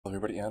Hello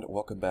everybody and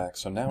welcome back.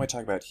 So now I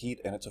talk about heat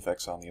and its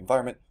effects on the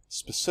environment,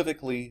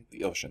 specifically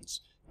the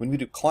oceans. When we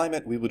do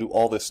climate, we will do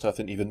all this stuff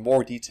in even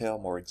more detail,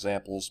 more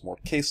examples, more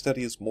case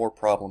studies, more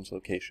problems,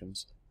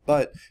 locations.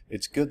 But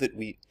it's good that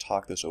we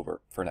talk this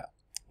over for now.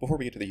 Before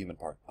we get to the human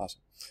part,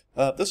 awesome.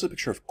 This is a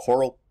picture of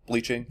coral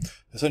bleaching.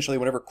 Essentially,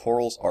 whenever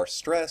corals are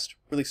stressed,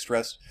 really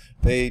stressed,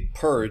 they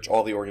purge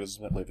all the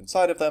organisms that live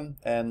inside of them,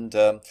 and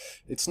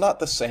it's not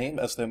the same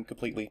as them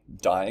completely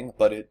dying,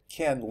 but it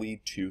can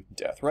lead to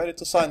death, right?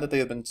 It's a sign that they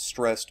have been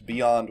stressed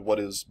beyond what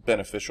is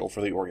beneficial for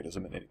the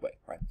organism in any way,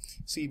 right?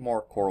 See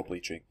more coral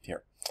bleaching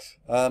here.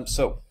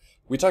 So,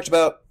 we talked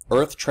about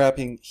Earth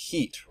trapping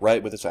heat,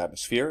 right, with its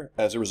atmosphere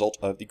as a result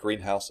of the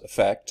greenhouse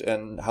effect,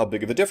 and how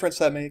big of a difference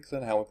that makes,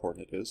 and how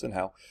important it is, and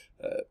how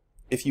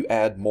if you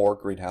add more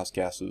greenhouse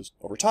gases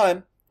over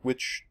time,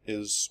 which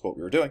is what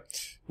we were doing,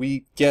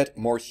 we get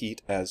more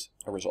heat as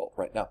a result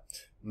right now.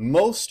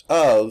 Most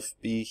of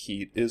the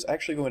heat is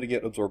actually going to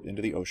get absorbed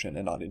into the ocean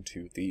and not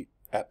into the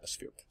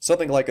atmosphere.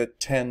 Something like a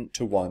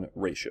 10-to-1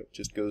 ratio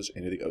just goes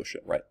into the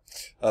ocean, right?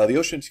 The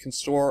oceans can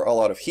store a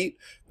lot of heat.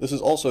 This is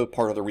also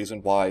part of the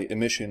reason why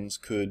emissions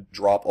could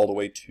drop all the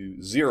way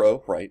to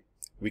zero, right?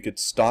 We could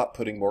stop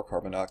putting more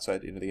carbon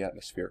dioxide into the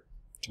atmosphere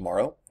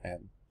tomorrow,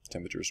 and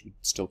temperatures would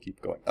still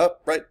keep going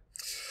up, right?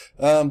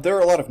 There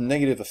are a lot of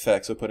negative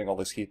effects of putting all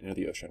this heat into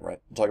the ocean,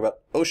 right? We'll talk about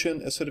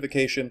ocean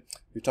acidification.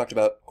 We've talked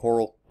about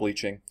coral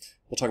bleaching.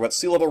 We'll talk about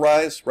sea level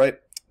rise, right?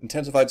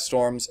 Intensified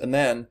storms, and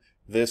then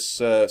this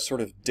sort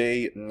of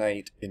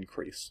day-night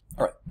increase.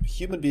 All right,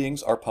 human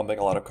beings are pumping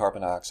a lot of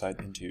carbon dioxide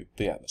into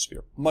the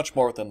atmosphere, much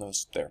more than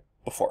was there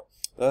before.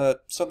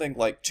 Something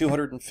like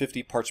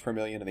 250 parts per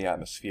million in the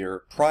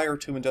atmosphere prior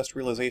to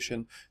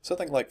industrialization,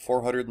 something like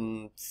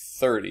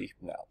 430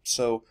 now.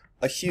 So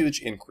a huge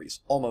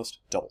increase, almost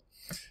double.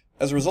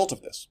 As a result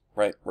of this,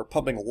 right, we're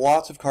pumping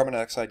lots of carbon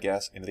dioxide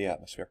gas into the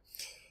atmosphere.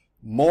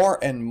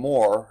 More and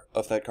more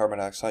of that carbon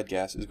dioxide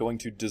gas is going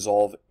to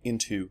dissolve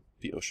into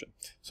the ocean.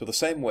 So the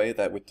same way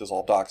that with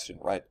dissolved oxygen,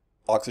 right?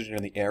 Oxygen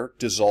in the air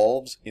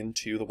dissolves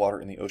into the water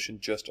in the ocean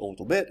just a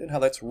little bit, and how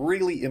that's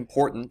really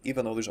important,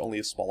 even though there's only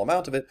a small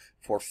amount of it,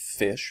 for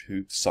fish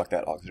who suck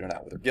that oxygen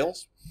out with their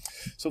gills.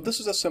 So this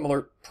is a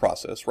similar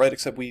process, right?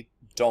 Except we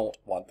don't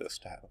want this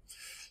to happen.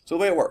 So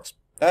the way it works,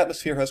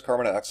 atmosphere has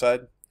carbon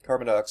dioxide.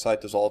 Carbon dioxide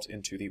dissolves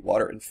into the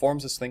water and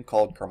forms this thing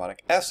called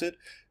carbonic acid,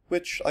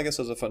 which I guess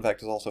as a fun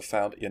fact is also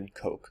found in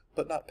Coke,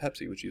 but not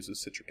Pepsi, which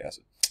uses citric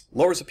acid.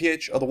 Lowers the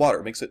pH of the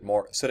water, makes it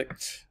more acidic.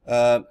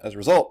 As a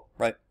result,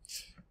 right,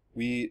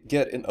 we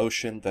get an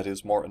ocean that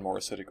is more and more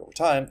acidic over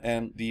time,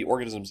 and the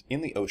organisms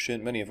in the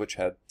ocean, many of which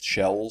had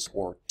shells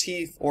or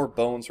teeth or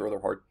bones or other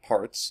hard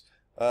parts,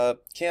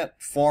 can't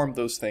form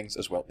those things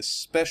as well,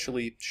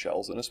 especially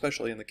shells, and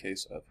especially in the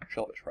case of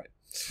shellfish, right?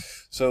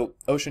 So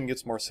ocean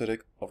gets more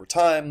acidic over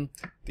time.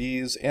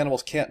 These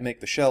animals can't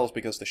make the shells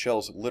because the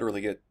shells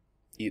literally get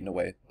eaten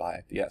away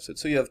by the acid.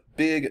 So you have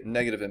big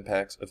negative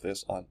impacts of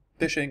this on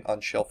fishing, on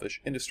shellfish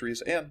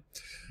industries, and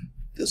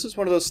this is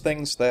one of those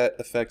things that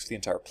affects the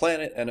entire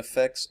planet and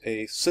affects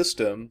a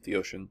system, the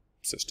ocean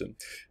system,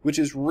 which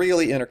is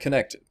really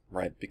interconnected,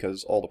 right?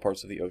 Because all the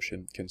parts of the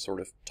ocean can sort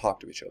of talk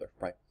to each other,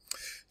 right?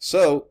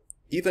 So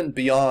even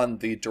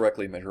beyond the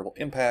directly measurable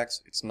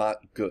impacts, it's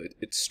not good.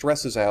 It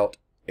stresses out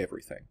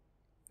everything,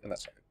 and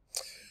that's not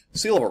good.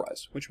 Sea level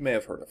rise, which you may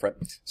have heard of, right?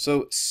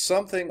 So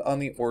something on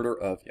the order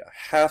of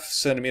half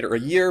centimeter a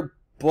year,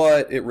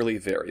 but it really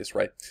varies,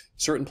 right?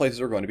 Certain places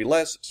are going to be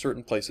less,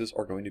 certain places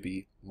are going to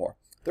be more.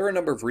 There are a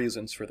number of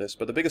reasons for this,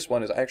 but the biggest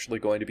one is actually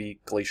going to be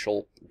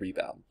glacial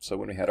rebound. So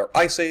when we had our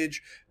ice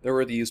age, there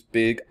were these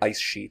big ice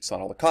sheets on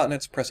all the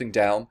continents pressing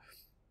down.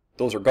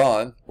 Those are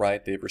gone,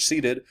 right? They've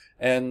receded,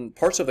 and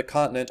parts of the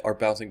continent are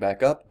bouncing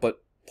back up,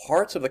 but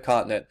parts of the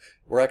continent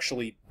were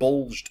actually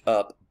bulged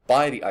up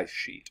by the ice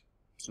sheet.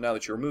 So now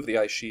that you remove the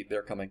ice sheet,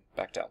 they're coming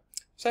back down.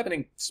 It's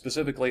happening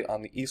specifically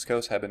on the East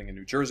Coast, happening in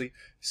New Jersey.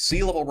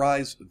 Sea level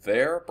rise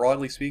there,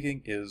 broadly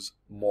speaking, is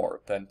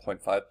more than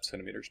 0.5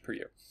 centimeters per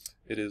year.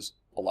 It is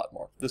a lot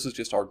more. This is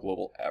just our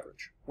global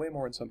average. Way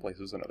more in some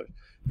places than others.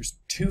 There's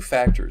two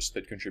factors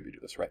that contribute to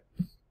this, right?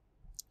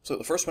 So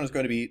the first one is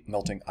going to be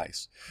melting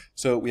ice.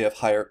 So we have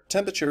higher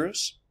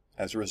temperatures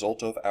as a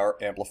result of our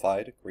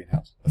amplified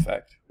greenhouse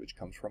effect, which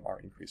comes from our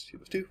increased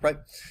CO2, right?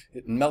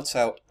 It melts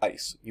out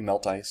ice. You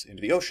melt ice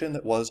into the ocean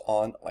that was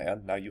on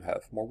land. Now you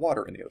have more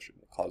water in the ocean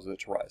that causes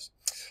it to rise.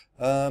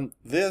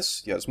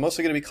 This is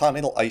mostly going to be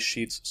continental ice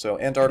sheets, so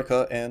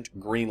Antarctica and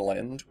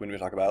Greenland, when we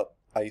talk about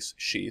ice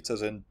sheets,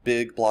 as in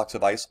big blocks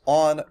of ice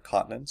on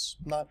continents,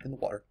 not in the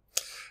water.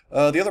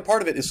 The other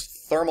part of it is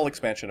thermal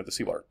expansion of the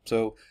seawater.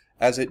 So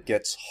as it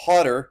gets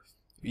hotter,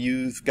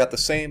 you've got the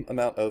same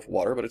amount of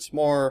water, but it's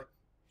more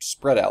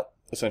spread out,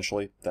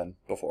 essentially, than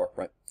before,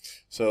 right?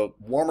 So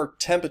warmer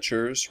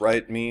temperatures,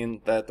 right,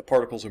 mean that the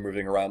particles are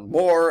moving around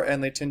more,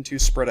 and they tend to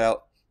spread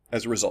out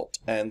as a result.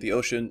 And the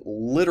ocean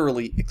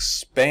literally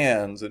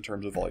expands in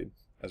terms of volume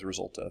as a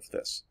result of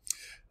this.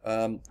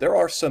 There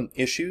are some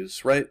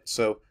issues, right?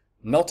 So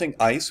melting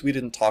ice we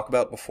didn't talk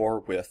about before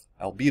with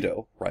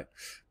albedo, right?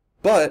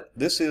 But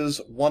this is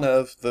one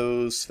of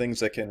those things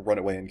that can run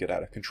away and get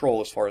out of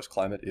control as far as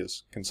climate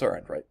is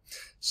concerned, right?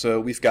 So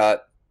we've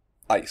got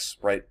ice,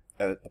 right,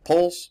 at the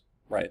poles,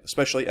 right,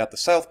 especially at the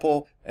South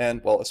Pole,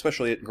 and, well,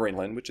 especially at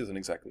Greenland, which isn't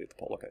exactly at the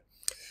pole, okay.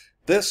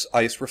 This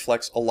ice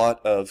reflects a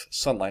lot of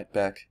sunlight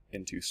back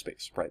into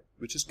space, right,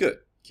 which is good,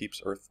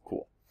 keeps Earth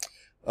cool.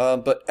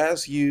 But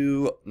as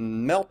you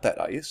melt that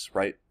ice,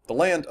 right, the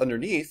land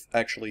underneath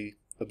actually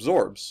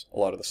absorbs a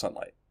lot of the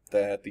sunlight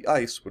that the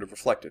ice would have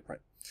reflected, right?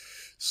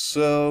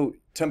 So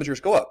temperatures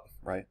go up,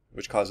 right,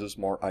 which causes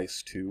more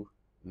ice to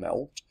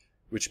melt,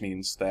 which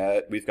means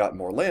that we've got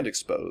more land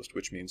exposed,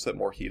 which means that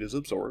more heat is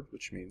absorbed,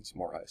 which means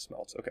more ice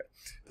melts. Okay,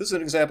 this is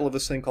an example of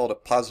this thing called a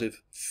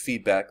positive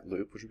feedback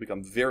loop, which will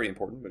become very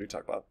important when we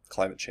talk about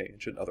climate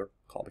change and other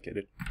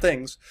complicated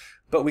things,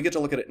 but we get to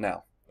look at it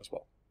now as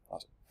well.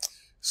 Awesome.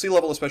 Sea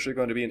level especially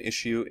going to be an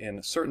issue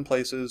in certain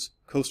places,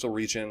 coastal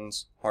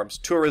regions, harms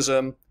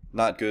tourism,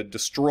 not good,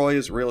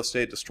 destroys real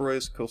estate,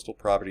 destroys coastal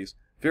properties.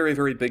 Very,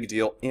 very big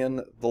deal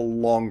in the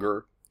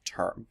longer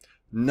term.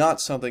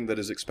 Not something that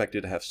is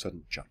expected to have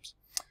sudden jumps.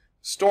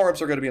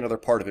 Storms are going to be another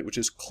part of it, which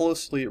is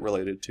closely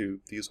related to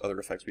these other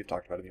effects we've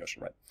talked about in the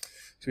ocean, right?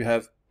 So we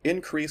have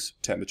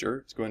increased temperature.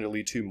 It's going to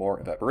lead to more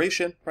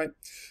evaporation, right?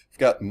 We've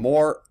got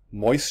more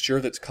moisture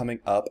that's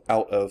coming up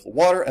out of the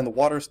water, and the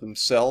waters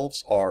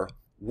themselves are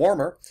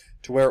warmer,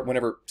 to where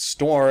whenever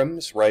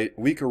storms, right,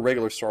 weaker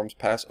regular storms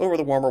pass over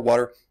the warmer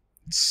water,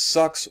 it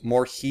sucks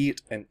more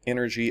heat and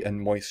energy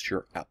and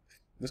moisture out.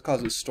 This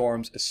causes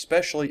storms,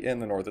 especially in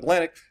the North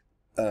Atlantic,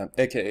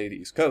 aka the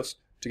East Coast,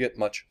 to get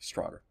much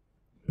stronger.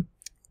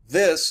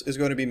 This is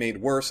going to be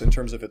made worse in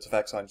terms of its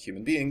effects on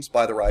human beings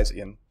by the rise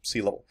in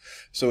sea level.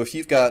 So if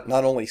you've got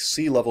not only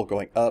sea level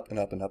going up and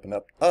up and up and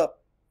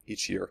up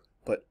each year,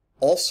 but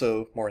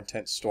also more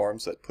intense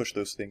storms that push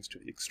those things to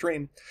the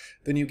extreme,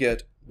 then you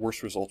get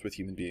worse results with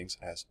human beings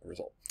as a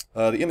result.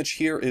 The image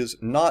here is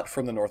not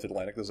from the North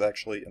Atlantic. This is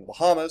actually in the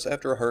Bahamas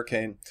after a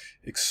hurricane.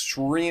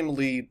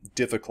 Extremely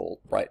difficult,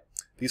 right?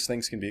 These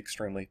things can be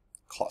extremely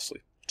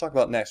costly. We'll talk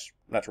about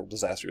natural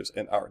disasters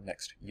in our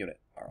next unit.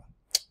 All right.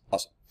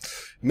 Awesome.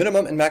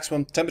 Minimum and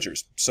maximum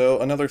temperatures. So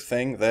another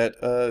thing that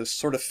is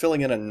sort of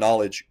filling in a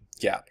knowledge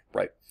gap,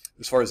 right,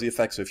 as far as the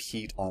effects of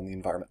heat on the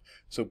environment.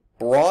 So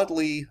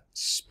broadly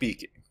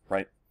speaking,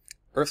 right,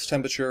 Earth's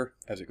temperature,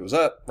 as it goes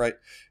up, right,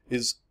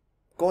 is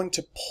going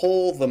to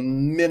pull the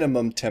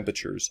minimum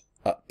temperatures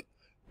up.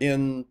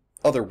 In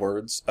other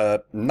words,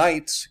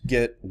 nights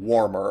get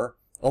warmer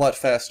a lot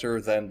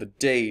faster than the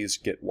days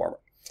get warmer.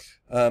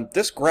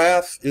 This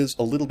graph is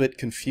a little bit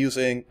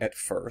confusing at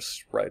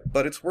first, right?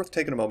 But it's worth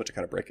taking a moment to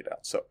kind of break it down.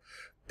 So,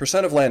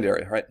 percent of land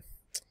area, right,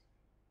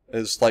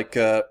 is like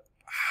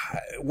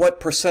what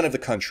percent of the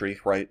country,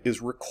 right,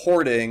 is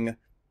recording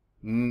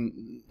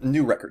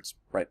new records,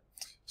 right?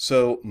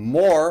 So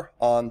more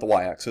on the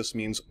y-axis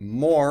means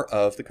more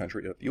of the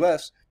country of the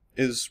U.S.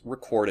 is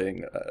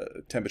recording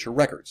temperature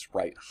records,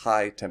 right?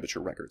 High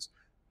temperature records.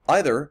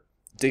 Either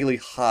daily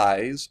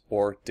highs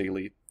or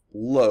daily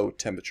low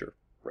temperature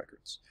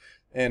records.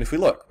 And if we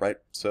look, right,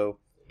 so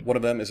one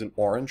of them is in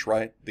orange,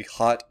 right, the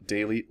hot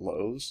daily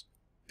lows.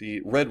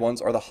 The red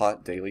ones are the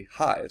hot daily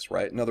highs,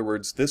 right? In other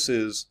words, this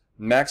is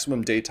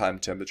maximum daytime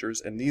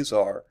temperatures, and these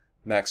are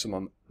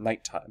maximum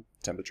nighttime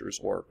temperatures,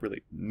 or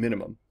really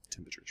minimum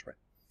temperatures, right?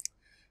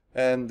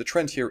 And the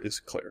trend here is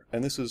clear,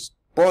 and this is,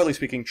 broadly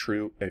speaking,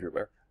 true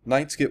everywhere.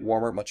 Nights get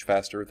warmer much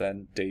faster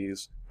than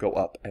days go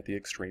up at the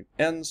extreme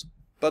ends,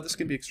 but this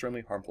can be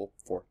extremely harmful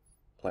for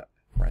planet,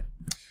 right?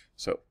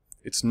 So,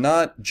 it's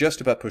not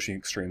just about pushing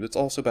extremes, it's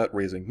also about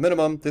raising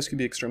minimum. This can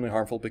be extremely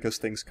harmful because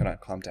things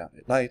cannot calm down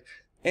at night,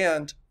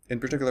 and in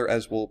particular,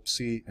 as we'll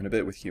see in a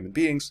bit with human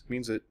beings,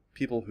 means that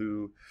people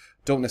who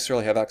don't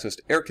necessarily have access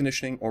to air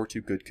conditioning or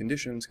to good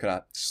conditions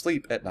cannot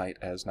sleep at night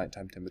as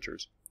nighttime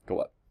temperatures go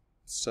up.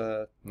 It's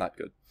not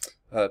good.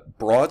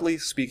 Broadly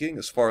speaking,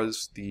 as far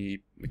as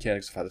the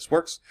mechanics of how this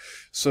works,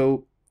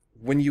 so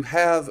when you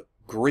have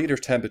greater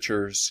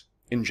temperatures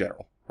in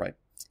general, right,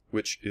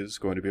 which is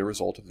going to be a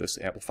result of this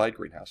amplified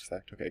greenhouse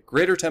effect, okay,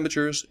 greater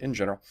temperatures in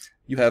general,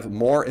 you have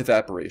more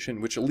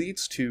evaporation, which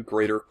leads to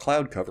greater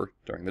cloud cover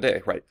during the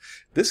day, right?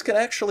 This can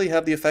actually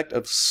have the effect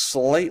of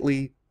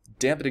slightly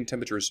dampening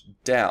temperatures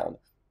down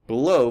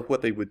below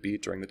what they would be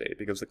during the day,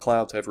 because the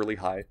clouds have really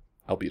high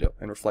albedo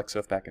and reflect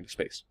stuff back into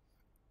space.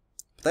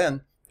 But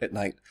then, at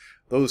night,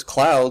 those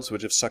clouds,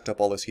 which have sucked up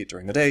all this heat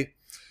during the day,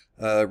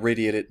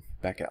 radiate it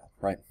back out,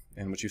 right?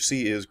 And what you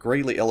see is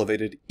greatly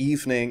elevated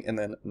evening and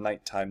then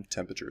nighttime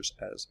temperatures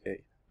as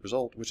a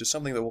result, which is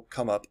something that will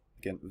come up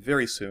again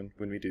very soon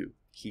when we do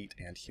heat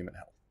and human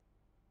health.